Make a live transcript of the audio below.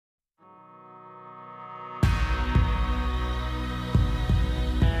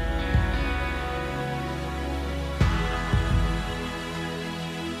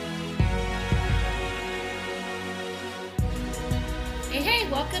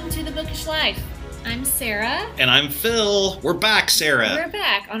to The Bookish Life. I'm Sarah. And I'm Phil. We're back, Sarah. We're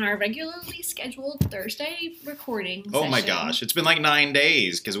back on our regularly scheduled Thursday recording Oh session. my gosh, it's been like 9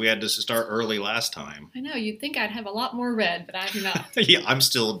 days because we had to start early last time. I know, you'd think I'd have a lot more read, but I do not. Yeah, I'm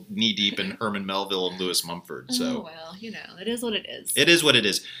still knee-deep in Herman Melville and Lewis Mumford, so... Oh, well, you know, it is what it is. It is what it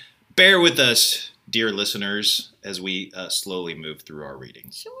is. Bear with us, dear listeners, as we slowly move through our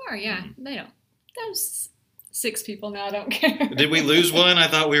readings. Sure, yeah. They don't. Those 6 people now don't care. Did we lose one? I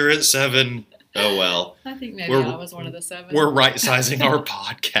thought we were at 7. Oh, well. I think maybe I was one of the 7. We're right-sizing our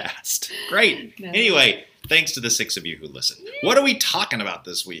podcast. Great. No. Anyway, thanks to the 6 of you who listen. What are we talking about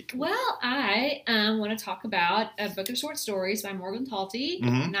this week? Well, I want to talk about a book of short stories by Morgan Talty,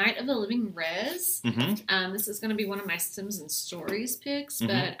 Mhm. Night of the Living Rez. Mm-hmm. This is going to be one of my Sims and Stories picks, Mhm.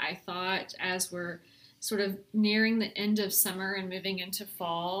 but I thought as we're sort of nearing the end of summer and moving into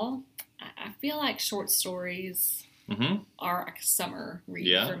fall, I feel like short stories Mm-hmm. are a summer read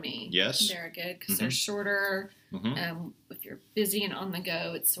Yeah. for me. Yes. They're good because they're shorter. Mm-hmm. If you're busy and on the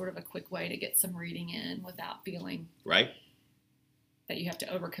go, it's sort of a quick way to get some reading in without feeling Right? that you have to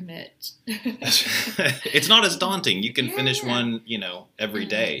overcommit. It's not as daunting. You can finish Yeah. one, every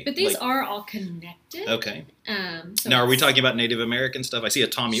day. But these Like- are all connected. Okay. So Now, are we it's- talking about Native American stuff? I see a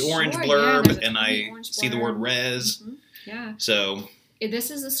Tommy Orange Sure, yeah, blurb, there's a and Tommy I Orange see the word blurb. res. Mhm. Yeah. So,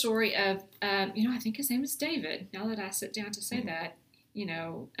 This is a story of, I think his name is David. Now that I sit down to say Mhm. that,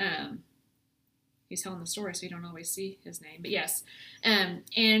 he's telling the story, so you don't always see his name. But yes, and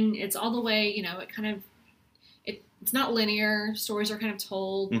it's all the way, it's not linear. Stories are kind of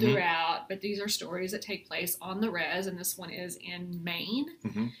told Mhm. throughout, but these are stories that take place on the res, and this one is in Maine.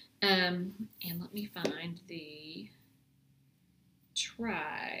 Mhm. And let me find the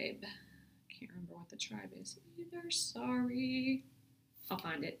tribe. Can't remember what the tribe is either. Sorry. I'll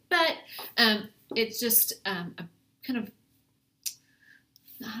find it. But it's just a kind of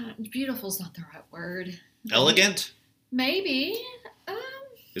beautiful is not the right word. elegant? Maybe.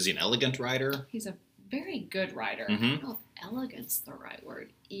 Is he an elegant writer? He's a very good writer. I Mhm. don't know if elegant's the right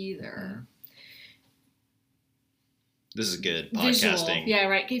word either. This is good Visual. podcasting. Yeah,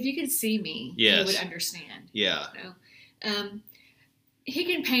 right. If you could see me, Yes. you would understand. Yeah. He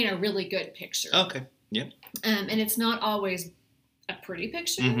can paint a really good picture. Okay. And it's not always a pretty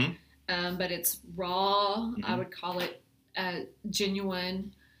picture, Mm-hmm. but it's raw. I Mhm. would call it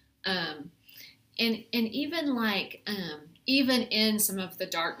genuine. And even even in some of the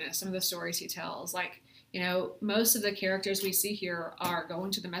darkness, some of the stories he tells, most of the characters we see here are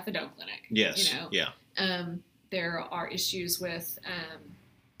going to the methadone clinic. Yes. Yeah. There are issues with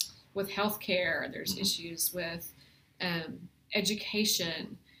healthcare. There's Mhm. issues with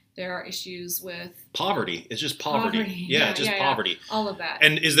education. There are issues with Poverty. It's just poverty. Yeah, just poverty. all of that.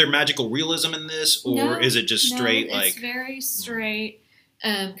 And is there magical realism in this, or No, is it just straight it's very straight,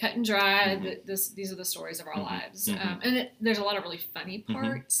 cut and dry. Mhm. These are the stories of our Mhm. lives, Mhm. and there's a lot of really funny Mhm.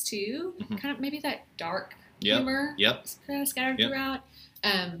 parts too. Mhm. Kind of maybe that dark Yep. humor. Yep. Kind of scattered Yep. throughout.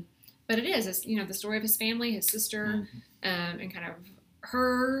 But it's the story of his family, his sister, and kind of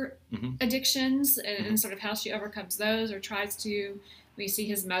her Mhm. addictions and Mhm. sort of how she overcomes those or tries to. We see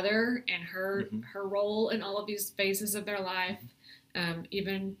his mother and her Mhm. her role in all of these phases of their life,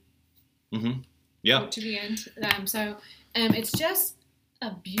 even Yeah. to the end. It's just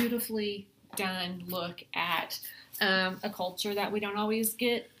a beautifully done look at a culture that we don't always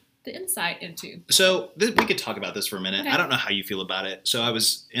get the insight into. So we could talk about this for a minute. Okay. I don't know how you feel about it. So I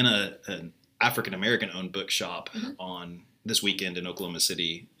was in an African American owned bookshop Mhm. on this weekend in Oklahoma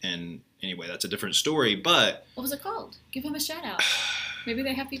City, and anyway, that's a different story. But What was it called? Give him a shout out. Maybe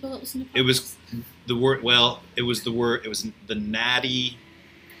they have people that listen to podcasts. it was the word. Well, it was the word. It was the Natty.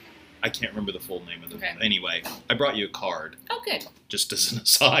 I can't remember the full name of the. Okay. Anyway, I brought you a card. Oh, good. Just as an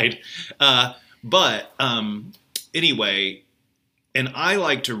aside. But anyway, and I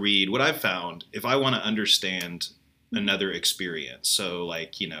like to read what I've found if I want to understand another experience. So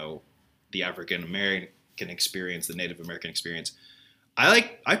the African American experience, the Native American experience.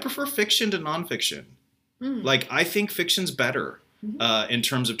 I prefer fiction to nonfiction. Mm. I think fiction's better in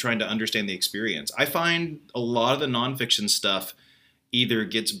terms of trying to understand the experience. I find a lot of the nonfiction stuff either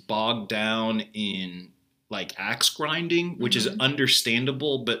gets bogged down in axe grinding, which is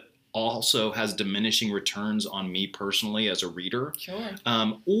understandable, but also has diminishing returns on me personally as a reader, Sure.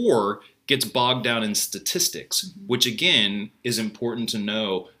 or gets bogged down in statistics, which again is important to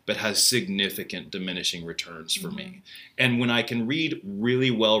know, but has significant diminishing returns for me. And when I can read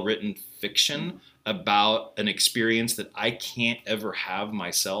really well-written fiction about an experience that I can't ever have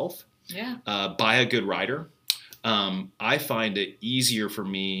myself Yeah. by a good writer, I find it easier for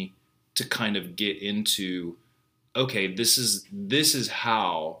me to kind of get into okay, this is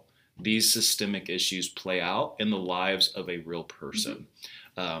how these systemic issues play out in the lives of a real person.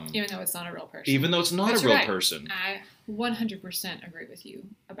 Even though it's not a real person. Even though it's not That's a real right. person. I 100% agree with you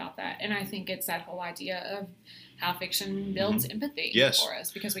about that. And I think it's that whole idea of how fiction builds empathy for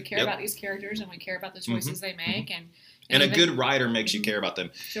us, because we care about these characters and we care about the choices they make. And a good writer makes you care about them.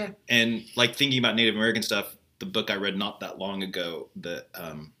 Sure. And like thinking about Native American stuff, the book I read not that long ago, that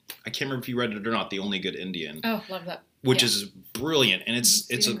I can't remember if you read it or not, The Only Good Indian. Oh, love that. Which is brilliant, and it's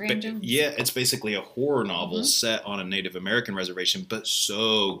Jones. It's basically a horror novel set on a Native American reservation, but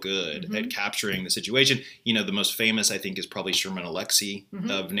so good at capturing the situation. You know, the most famous I think is probably Sherman Alexie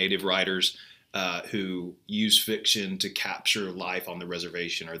of Native writers who use fiction to capture life on the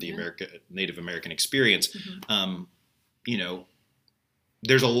reservation or the Native American experience. You know,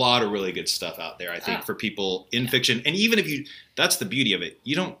 there's a lot of really good stuff out there, I think, for people in fiction, and even if that's the beauty of it,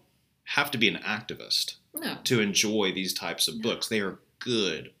 you don't have to be an activist. No. To enjoy these types of books. They are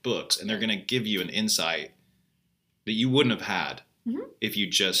good books, and they're going to give you an insight that you wouldn't have had if you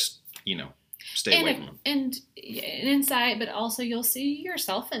just, stay away from them. And an insight, but also you'll see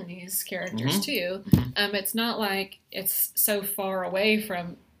yourself in these characters too. It's not like it's so far away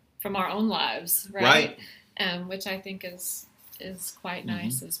from our own lives, right? Which I think is quite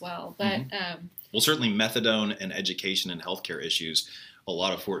nice as well. But well, certainly methadone and education and healthcare issues. A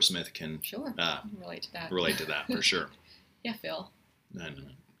lot of Fort Smith can relate to that. Relate to that for sure. Yeah, Phil. No,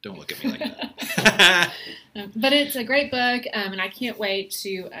 don't look at me like that. But it's a great book, and I can't wait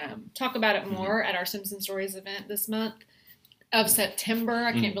to talk about it more at our Simpson Stories event this month of September.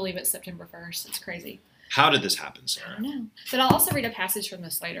 I can't believe it's September 1st. It's crazy. How did this happen, Sarah? I don't know. But I'll also read a passage from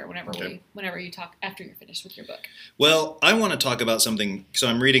this later whenever you talk after you're finished with your book. Well, I want to talk about something. So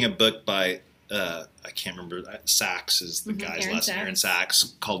I'm reading a book by I can't remember. Sachs is the guy's last name. Aaron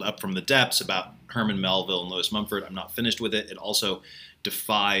Sachs, called Up from the Depths, about Herman Melville and Lewis Mumford. I'm not finished with it. It also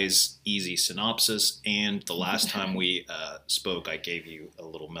defies easy synopsis. And the last time we spoke, I gave you a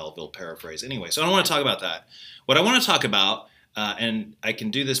little Melville paraphrase. Anyway, so I don't want to talk about that. What I want to talk about, and I can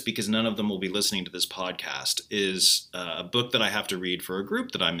do this because none of them will be listening to this podcast, is a book that I have to read for a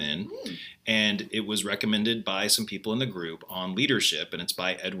group that I'm in. And it was recommended by some people in the group on leadership, and it's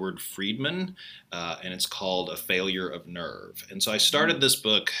by Edward Friedman, and it's called A Failure of Nerve. And so I started this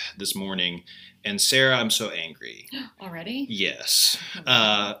book this morning, and Sarah, I'm so angry. Already? Yes.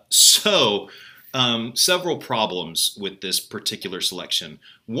 Several problems with this particular selection.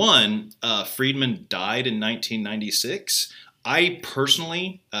 One, Friedman died in 1996. I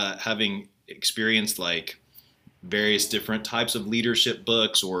personally, having experienced like various different types of leadership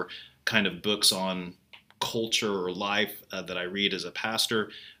books or kind of books on culture or life that I read as a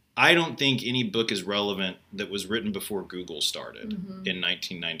pastor, I don't think any book is relevant that was written before Google started in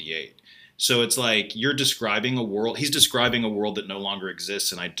 1998. So it's like he's describing a world that no longer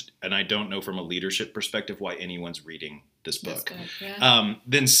exists, and I don't know from a leadership perspective why anyone's reading this book.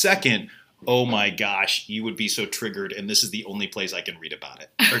 Then second, oh my gosh, you would be so triggered, and this is the only place I can read about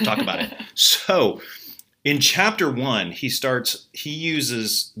it or talk about it. So in chapter 1, he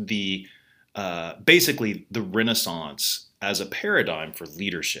uses the basically the Renaissance as a paradigm for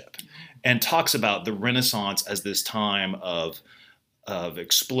leadership, and talks about the Renaissance as this time of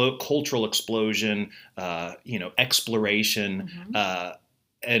cultural explosion, exploration,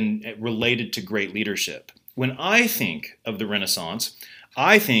 and related to great leadership. When I think of the Renaissance,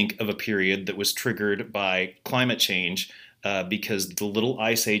 I think of a period that was triggered by climate change because the Little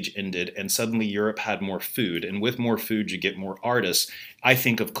Ice Age ended and suddenly Europe had more food. And with more food, you get more artists. I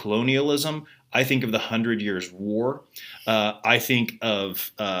think of colonialism. I think of the 100 Years' War. I think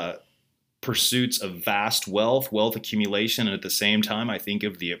of pursuits of vast wealth accumulation, and at the same time I think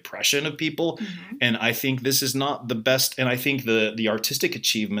of the oppression of people, and I think this is not the best, and I think the artistic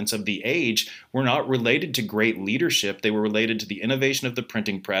achievements of the age were not related to great leadership. They were related to the innovation of the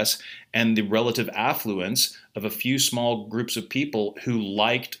printing press and the relative affluence of a few small groups of people who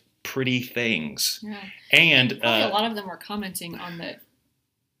liked pretty things. And a lot of them were commenting on the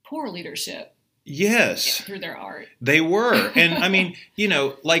poor leadership through their art. They were. And I mean,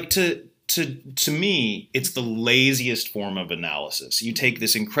 to me, it's the laziest form of analysis. You take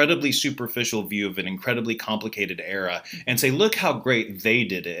this incredibly superficial view of an incredibly complicated era and say, look how great they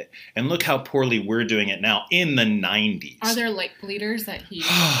did it, and look how poorly we're doing it now in the 90s. Are there leaders that he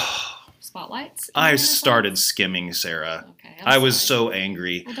spotlights? I started skimming, Sarah. Okay, I was so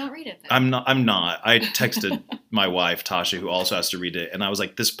angry. Well, don't read it then. I'm not. I texted my wife, Tasha, who also has to read it, and I was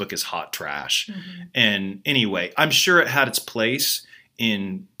like, this book is hot trash. And anyway, I'm sure it had its place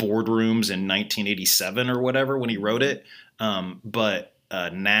in boardrooms in 1987 or whatever when he wrote it. But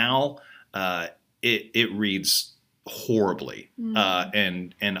now it reads horribly,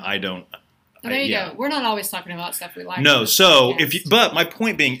 and I don't. Well, there you go. We're not always talking about stuff we like. No, so but my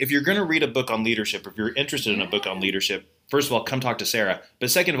point being, if you're going to read a book on leadership, if you're interested in a book on leadership, first of all, come talk to Sarah.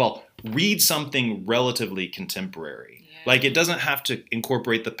 But second of all, read something relatively contemporary. Yeah. Like, it doesn't have to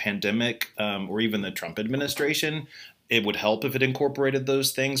incorporate the pandemic or even the Trump administration. It would help if it incorporated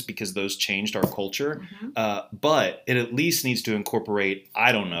those things because those changed our culture. But it at least needs to incorporate,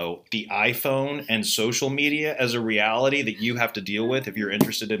 I don't know, the iPhone and social media as a reality that you have to deal with if you're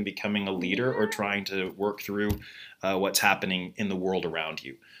interested in becoming a leader or trying to work through what's happening in the world around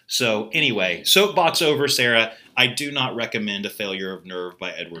you. So anyway, soapbox over, Sarah. I do not recommend A Failure of Nerve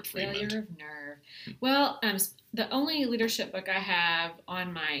by Edward Friedman. Failure of Nerve. Well, the only leadership book I have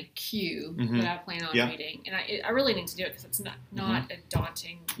on my queue that I plan on reading, and I really need to do it because it's not a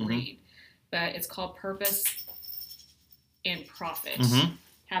daunting read, but it's called Purpose and Profit,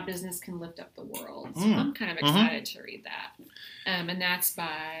 How Business Can Lift Up the World. So I'm kind of excited to read that. And that's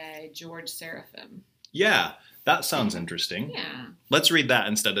by George Seraphim. Yeah, that sounds interesting. Yeah. Let's read that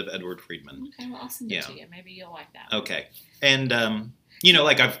instead of Edward Friedman. Okay, well, I'll send it to you. Maybe you'll like that. Okay. And you know,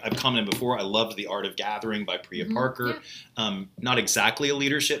 like I've commented before, I loved The Art of Gathering by Priya Parker. Yeah. Not exactly a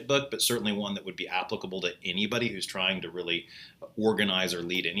leadership book, but certainly one that would be applicable to anybody who's trying to really organize or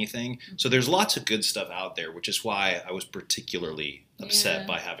lead anything. So there's lots of good stuff out there, which is why I was particularly upset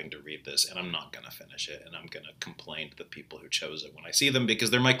by having to read this. And I'm not going to finish it. And I'm going to complain to the people who chose it when I see them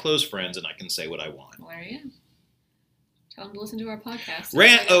because they're my close friends and I can say what I want. Well, there you go. Tell them to listen to our podcast.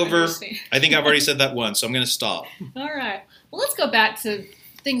 Rant over. I think I've already said that once, so I'm going to stop. All right. Well, let's go back to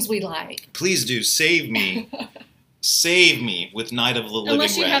things we like. Please do. Save me. Save me with Night of the Living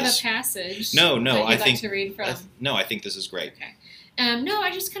Rez. Unless you have a passage. No. I think to read from. No, I think this is great. Okay. No,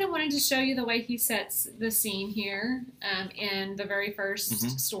 I just kind of wanted to show you the way he sets the scene here in the very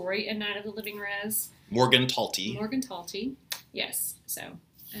first story in Night of the Living Rez. Morgan Talty. Yes. So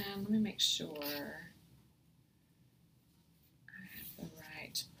let me make sure.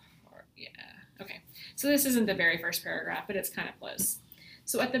 Okay, so this isn't the very first paragraph, but it's kind of close.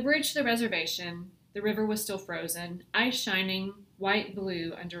 So at the bridge to the reservation, the river was still frozen, ice shining white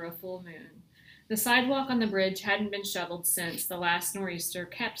blue under a full moon. The sidewalk on the bridge hadn't been shoveled since the last nor'easter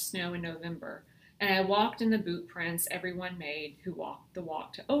capped snow in November, and I walked in the boot prints everyone made who walked the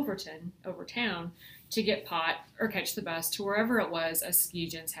walk to Overtown, to get pot or catch the bus to wherever it was us ski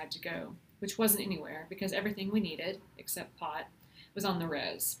gents had to go, which wasn't anywhere because everything we needed, except pot, was on the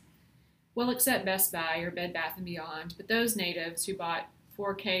res. Well, except Best Buy or Bed Bath & Beyond, but those natives who bought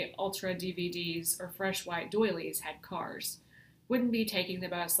 4K Ultra DVDs or fresh white doilies had cars. Wouldn't be taking the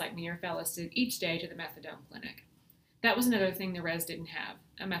bus like me or Phyllis did each day to the methadone clinic. That was another thing the res didn't have,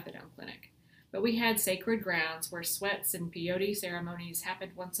 a methadone clinic. But we had sacred grounds where sweats and peyote ceremonies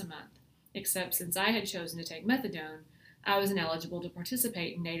happened once a month, except since I had chosen to take methadone, I was ineligible to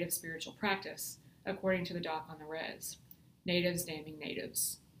participate in native spiritual practice, according to the doc on the res. Natives damning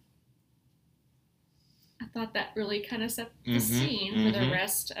natives. I thought that really kind of set the scene for the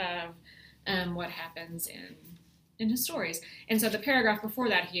rest of what happens in his stories. And so the paragraph before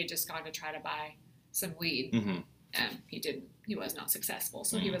that, he had just gone to try to buy some weed. He didn't. He was not successful.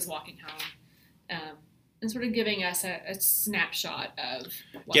 So he was walking home and sort of giving us a snapshot of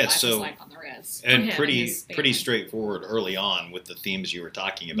what life is like on the res. And pretty straightforward early on with the themes you were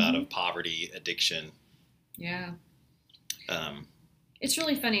talking about of poverty, addiction. Yeah. It's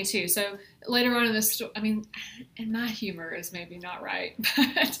really funny, too. So later on in the story, I mean, and my humor is maybe not right,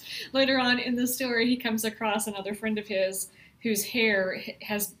 but later on in the story, he comes across another friend of his whose hair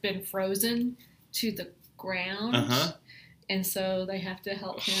has been frozen to the ground. And so they have to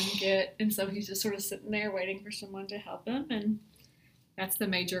help him and so he's just sort of sitting there waiting for someone to help him. And that's the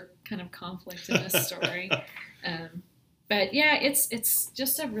major kind of conflict in this story. But yeah, it's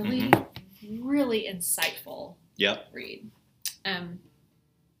just a really, really insightful read.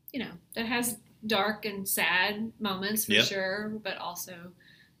 That has dark and sad moments for sure, but also.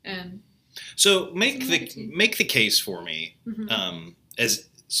 So make the case for me.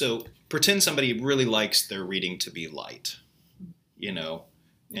 Pretend somebody really likes their reading to be light,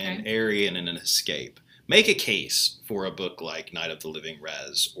 and airy and an escape. Make a case for a book like Night of the Living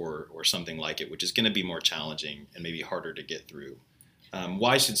Rez or something like it, which is going to be more challenging and maybe harder to get through.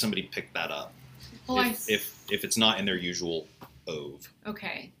 Why should somebody pick that up if it's not in their usual oeuvre?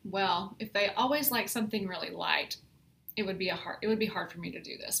 Okay. Well, if they always like something really light, it would be hard for me to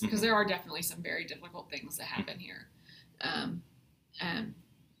do this because there are definitely some very difficult things that happen here.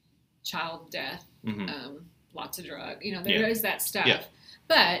 Child death, lots of drug, there is that stuff. Yeah.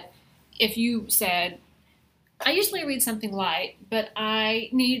 But if you said, I usually read something light, but I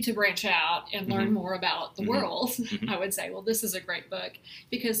need to branch out and learn more about the world. I would say, well, this is a great book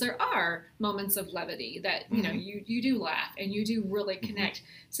because there are moments of levity that you know you do laugh and you do really connect.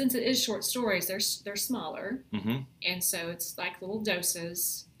 Since it is short stories, they're smaller, and so it's like little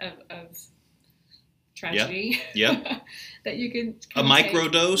doses of tragedy. Yep. That you can a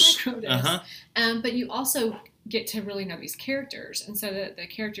microdose. But you also get to really know these characters, and so the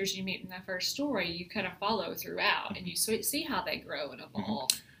characters you meet in the first story you kind of follow throughout, and you see how they grow and evolve.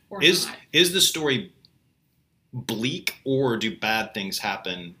 Or is not. Is the story bleak, or do bad things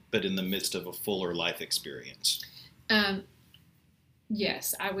happen but in the midst of a fuller life experience?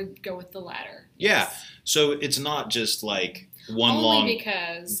 Yes, I would go with the latter. Yeah, yes. So it's not just like one Only long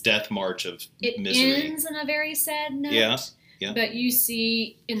because death march of it misery. ends on a very sad note. Yeah. But you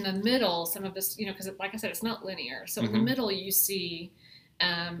see in the middle some of this, you know, because like I said, it's not linear. So in the middle, you see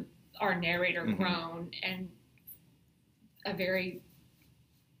our narrator grown and a very,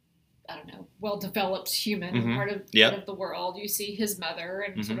 I don't know, well-developed human part of the world. You see his mother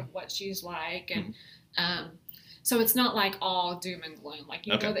and sort of what she's like, and so it's not like all doom and gloom. Like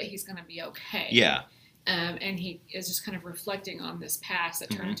you know that he's going to be okay. Yeah. And he is just kind of reflecting on this past that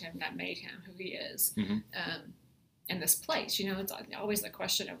turned him, that made him who he is. In this place, you know, it's always the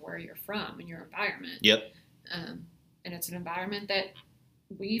question of where you're from and your environment. Yep. And it's an environment that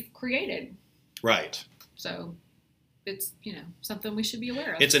we've created. Right. So it's, you know, something we should be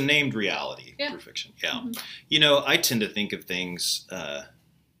aware of. It's a named reality through fiction. Yeah. You know, I tend to think of things,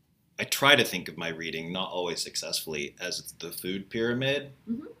 I try to think of my reading, not always successfully, as the food pyramid.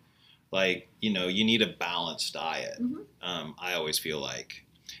 Like, you know, you need a balanced diet. I always feel like.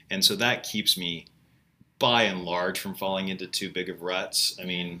 And so that keeps me, by and large, from falling into too big of ruts. I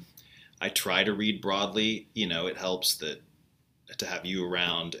mean, I try to read broadly. You know, it helps that to have you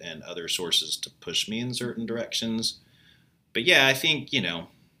around and other sources to push me in certain directions. But yeah, I think, you know,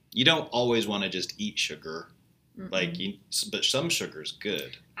 you don't always want to just eat sugar. Like, but some sugar's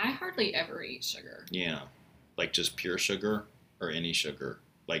good. I hardly ever eat sugar. Yeah. Like just pure sugar or any sugar?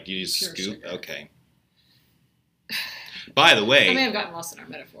 Like you just pure scoop? Sugar. Okay. By the way, I may have gotten lost in our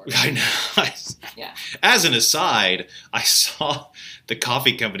metaphor. I know. Yeah. As an aside, I saw the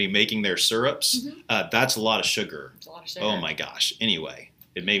coffee company making their syrups. That's a lot of sugar. It's a lot of sugar. Oh my gosh. Anyway,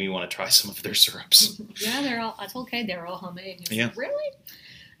 it made me want to try some of their syrups. Yeah, I told Kay they're all homemade. Yeah. Like, really?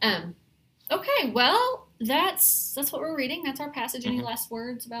 Okay, well, that's what we're reading. That's our passage. Any last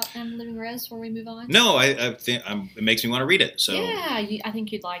words about Living Res before we move on? No, I think it makes me want to read it. So yeah, I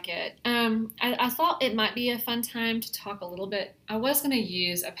think you'd like it. I thought it might be a fun time to talk a little bit. I was going to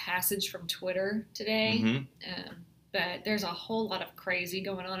use a passage from Twitter today, but there's a whole lot of crazy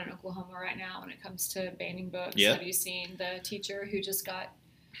going on in Oklahoma right now when it comes to banning books. Yep. Have you seen the teacher who just got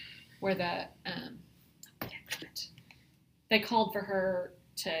where they called for her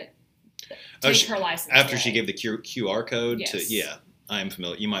to take her license after away. she gave the QR code? Yes. Yeah, I'm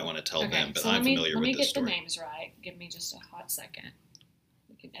familiar. You might want to tell them, but so I'm familiar with this story. Let me get the names right. Give me just a hot second.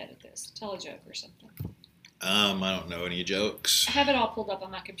 We can edit this. Tell a joke or something. I don't know any jokes. I have it all pulled up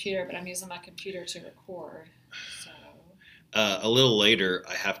on my computer, but I'm using my computer to record. So. A little later,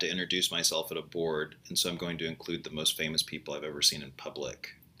 I have to introduce myself at a board, and so I'm going to include the most famous people I've ever seen in public.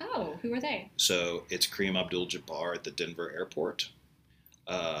 Oh, who are they? So it's Kareem Abdul-Jabbar at the Denver airport,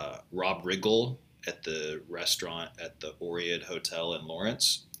 Rob Riggle at the restaurant at the Oread Hotel in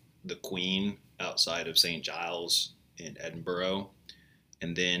Lawrence, the Queen outside of St. Giles in Edinburgh,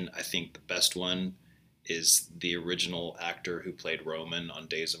 and then I think the best one is the original actor who played Roman on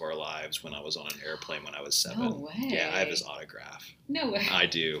Days of Our Lives when I was on an airplane when I was 7. No way. Yeah, I have his autograph. No way. I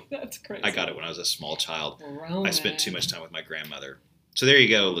do. That's crazy. I got it when I was a small child. Roman. I spent too much time with my grandmother. So there you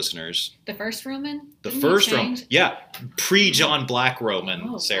go, listeners. The first Roman? The first Roman. Yeah. Pre-John Black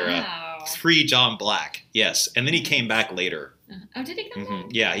Roman, Sarah. Wow. Pre-John Black. Yes. And then he came back later. Oh, did he come back?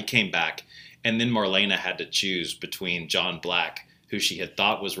 Yeah, he came back. And then Marlena had to choose between John Black, who she had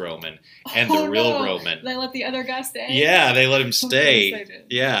thought was Roman, and the real Roman. They let the other guy stay? Yeah, they let him stay. They did.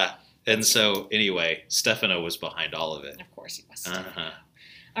 Yeah. And so, anyway, Stefano was behind all of it. Of course he was.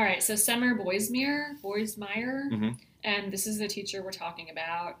 All right, so Summer Boismeyer, and this is the teacher we're talking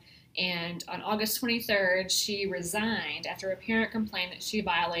about. And on August 23rd, she resigned after a parent complained that she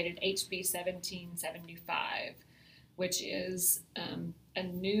violated HB 1775, which is a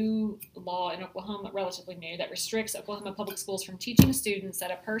new law in Oklahoma, relatively new, that restricts Oklahoma public schools from teaching students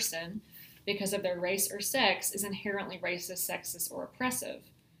that a person, because of their race or sex, is inherently racist, sexist, or oppressive,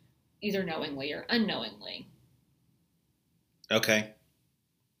 either knowingly or unknowingly. Okay.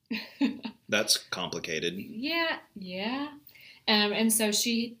 That's complicated. Yeah. And so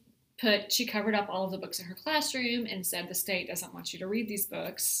she she covered up all of the books in her classroom and said the state doesn't want you to read these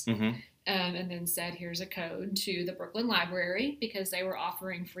books. Mm-hmm. And then said, here's a code to the Brooklyn Library, because they were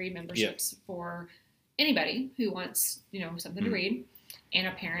offering free memberships for anybody who wants, something to read. And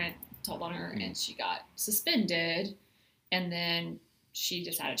a parent told on her, and she got suspended. And then she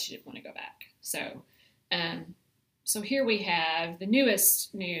decided she didn't want to go back. So here we have the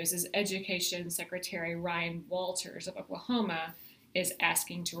newest news is Education Secretary Ryan Walters of Oklahoma is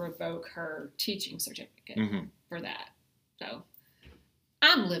asking to revoke her teaching certificate for that. So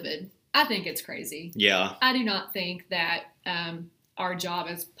I'm livid. I think it's crazy. Yeah. I do not think that our job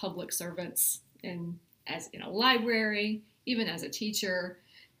as public servants as in a library, even as a teacher,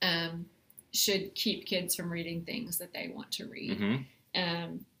 should keep kids from reading things that they want to read. Mm-hmm.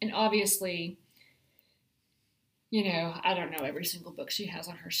 And obviously, I don't know every single book she has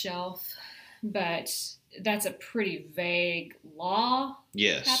on her shelf, but that's a pretty vague law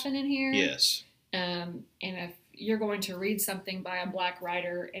happening here. Yes. And if you're going to read something by a Black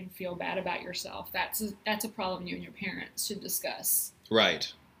writer and feel bad about yourself, that's a problem you and your parents should discuss.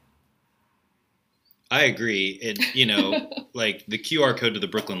 Right. I agree. Like the QR code to the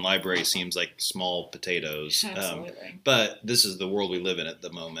Brooklyn Library seems like small potatoes. Absolutely. But this is the world we live in at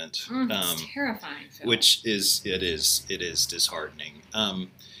the moment. It's terrifying, Phil. Which is disheartening.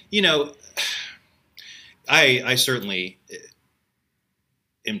 I certainly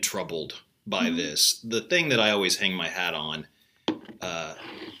am troubled by this. The thing that I always hang my hat on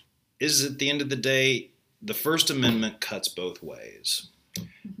is at the end of the day, the First Amendment cuts both ways.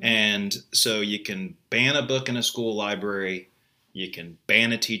 And so you can ban a book in a school library, you can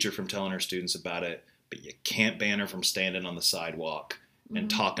ban a teacher from telling her students about it, but you can't ban her from standing on the sidewalk and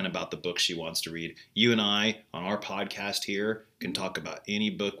talking about the book she wants to read. You and I, on our podcast here, can talk about any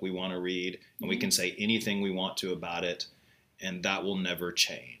book we want to read, and we can say anything we want to about it, and that will never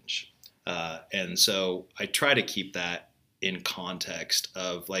change. And so I try to keep that in context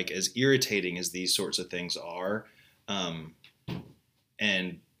of, like, as irritating as these sorts of things are,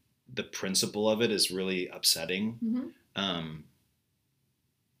 and the principle of it is really upsetting.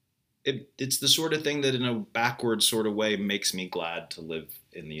 It's the sort of thing that in a backward sort of way makes me glad to live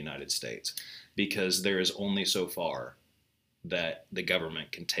in the United States, because there is only so far that the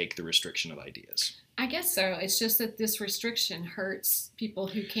government can take the restriction of ideas. I guess so. It's just that this restriction hurts people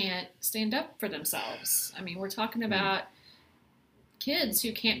who can't stand up for themselves. I mean, we're talking about kids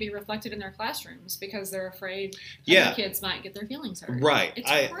who can't be reflected in their classrooms because they're afraid other kids might get their feelings hurt. Right.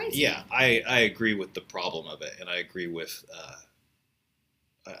 It's crazy. Yeah, I agree with the problem of it, and I agree with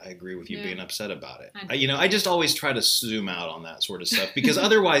you being upset about it. I just always try to zoom out on that sort of stuff, because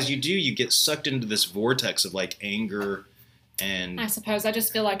otherwise you get sucked into this vortex of like anger. And I suppose I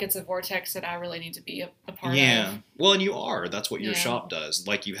just feel like it's a vortex that I really need to be a part of. Yeah. Well, and you are. That's what your shop does.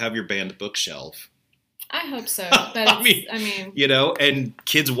 Like, you have your banned bookshelf. I hope so. But I mean, and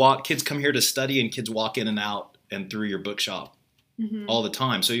kids come here to study, and kids walk in and out and through your bookshop all the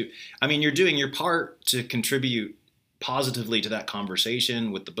time. So, you're doing your part to contribute positively to that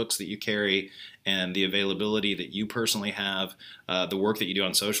conversation with the books that you carry and the availability that you personally have, the work that you do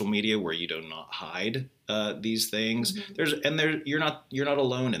on social media where you do not hide these things. You're not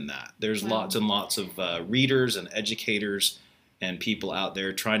alone in that. There's lots and lots of readers and educators and people out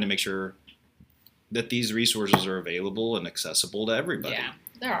there trying to make sure that these resources are available and accessible to everybody. Yeah,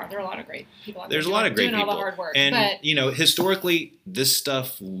 there are a lot of great people out there. There's a lot of great doing people. All the hard work. And, historically, this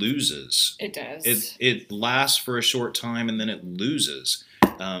stuff loses. It does. It lasts for a short time, and then it loses.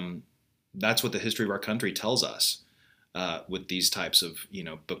 That's what the history of our country tells us with these types of,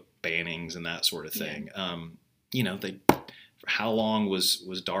 book bannings and that sort of thing. How long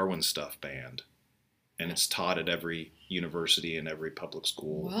was Darwin's stuff banned? And it's taught at every university and every public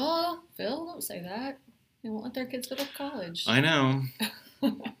school. Well, Phil, don't say that. They won't let their kids go to college. I know.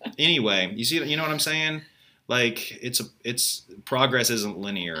 Anyway, you know what I'm saying? Like, it's progress isn't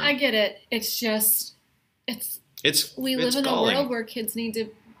linear. I get it. It's just, we live in a world where kids need to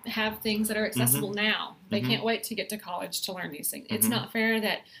have things that are accessible now. They can't wait to get to college to learn these things. It's not fair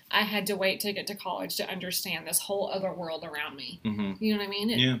that I had to wait to get to college to understand this whole other world around me. You know what I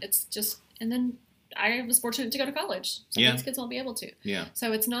mean? It's just, and then I was fortunate to go to college. Some of these kids won't be able to. Yeah.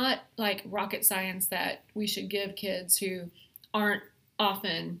 So it's not like rocket science that we should give kids who aren't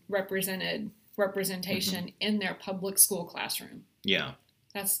often representation in their public school classroom. Yeah.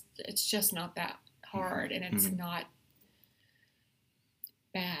 It's just not that hard, and it's not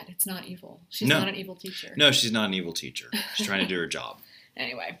bad. It's not evil. She's not an evil teacher. No, she's not an evil teacher. She's trying to do her job.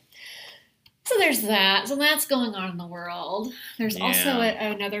 Anyway. So there's that. So that's going on in the world. There's also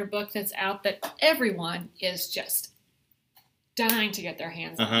another book that's out that everyone is just dying to get their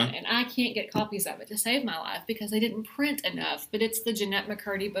hands on it, and I can't get copies of it to save my life because they didn't print enough. But it's the Jeanette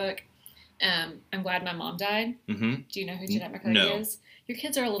McCurdy book. I'm Glad My Mom Died. Mm-hmm. Do you know who Jeanette McCurdy is? Your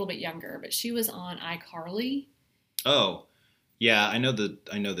kids are a little bit younger, but she was on iCarly. Oh, yeah, I know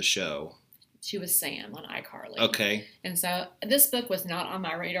the show. She was Sam on iCarly. Okay. And so this book was not on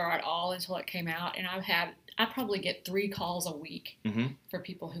my radar at all until it came out, and I probably get 3 calls a week for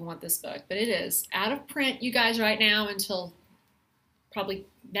people who want this book. But it is out of print, you guys, right now until probably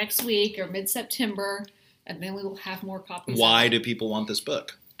next week or mid-September, and then we will have more copies. Why do people want this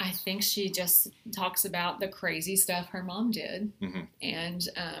book? I think she just talks about the crazy stuff her mom did, and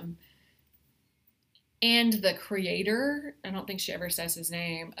the creator, I don't think she ever says his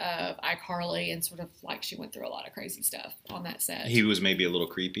name, of iCarly, and sort of like she went through a lot of crazy stuff on that set. He was maybe a little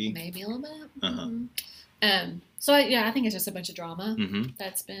creepy. Maybe a little bit. So I think it's just a bunch of drama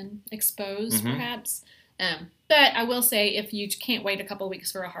that's been exposed, perhaps. But I will say, if you can't wait a couple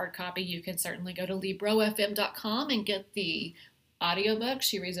weeks for a hard copy, you can certainly go to librofm.com and get the audiobook.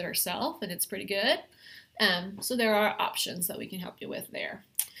 She reads it herself, and it's pretty good. So there are options that we can help you with there.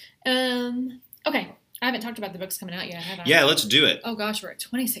 Okay. I haven't talked about the books coming out yet, have I? Yeah, let's do it. Oh, gosh, we're at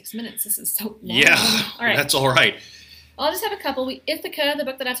 26 minutes. This is so long. Yeah, all right. That's all right. I'll just have a couple. Ithaca, the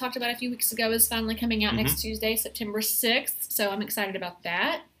book that I talked about a few weeks ago, is finally coming out next Tuesday, September 6th, so I'm excited about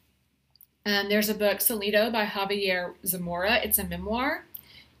that. There's a book, Salido, by Javier Zamora. It's a memoir,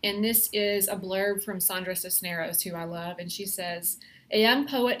 and this is a blurb from Sandra Cisneros, who I love, and she says, a young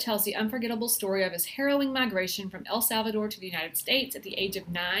poet tells the unforgettable story of his harrowing migration from El Salvador to the United States at the age of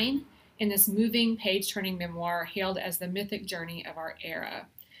 9 in this moving, page-turning memoir hailed as the mythic journey of our era.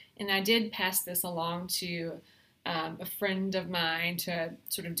 And I did pass this along to a friend of mine to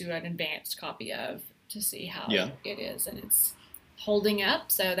sort of do an advanced copy of, to see how it is, and it's holding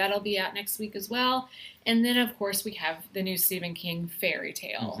up, so that'll be out next week as well. And then, of course, we have the new Stephen King fairy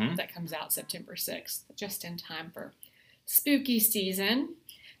tale that comes out September 6th, just in time for spooky season.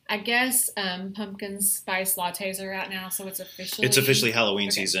 I guess pumpkin spice lattes are out now, so it's officially Halloween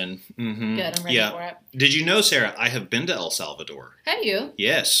season. Good, I'm ready for it. Did you know, Sarah, I have been to El Salvador. Have you?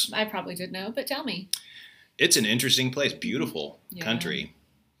 Yes. I probably did know, but tell me. It's an interesting place. Beautiful country.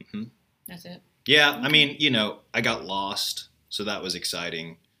 That's it. Yeah, I mean, I got lost, so that was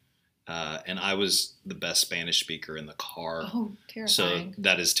exciting. And I was the best Spanish speaker in the car. Oh, terrifying. So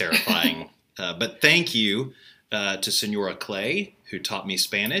that is terrifying. But thank you to Senora Clay, who taught me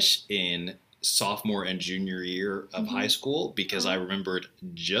Spanish in sophomore and junior year of high school, because I remembered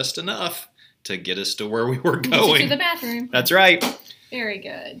just enough to get us to where we were going. To the bathroom. That's right. Very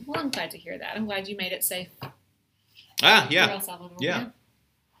good. Well, I'm glad to hear that. I'm glad you made it safe. Yeah. For El Salvador. Yeah.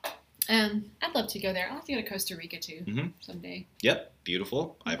 I'd love to go there. I'll have to go to Costa Rica too someday. Yep.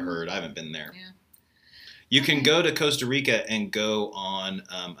 Beautiful. I've heard. I haven't been there. Yeah. You can go to Costa Rica and go on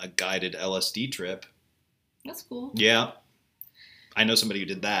a guided LSD trip. That's cool. Yeah. I know somebody who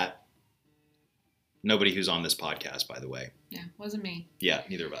did that. Nobody who's on this podcast, by the way. Yeah, wasn't me. Yeah,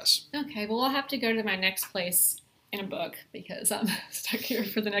 neither of us. Okay, well, I'll have to go to my next place in a book because I'm stuck here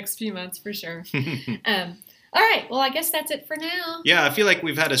for the next few months for sure. All right, well, I guess that's it for now. Yeah, I feel like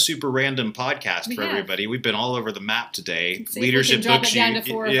we've had a super random podcast for everybody. We've been all over the map today. See leadership books down to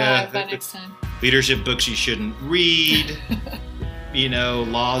 4 or 5 by next time. Leadership books you shouldn't read.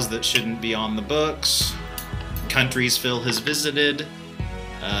 Laws that shouldn't be on the books. Countries Phil has visited.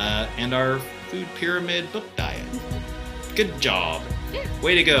 And our food pyramid book diet. Good job. Yeah.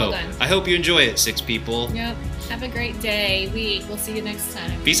 Way to go. Well done. I hope you enjoy it, 6 people. Yep. Have a great day, week. We'll see you next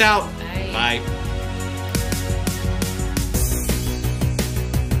time. Peace out. Bye. Bye.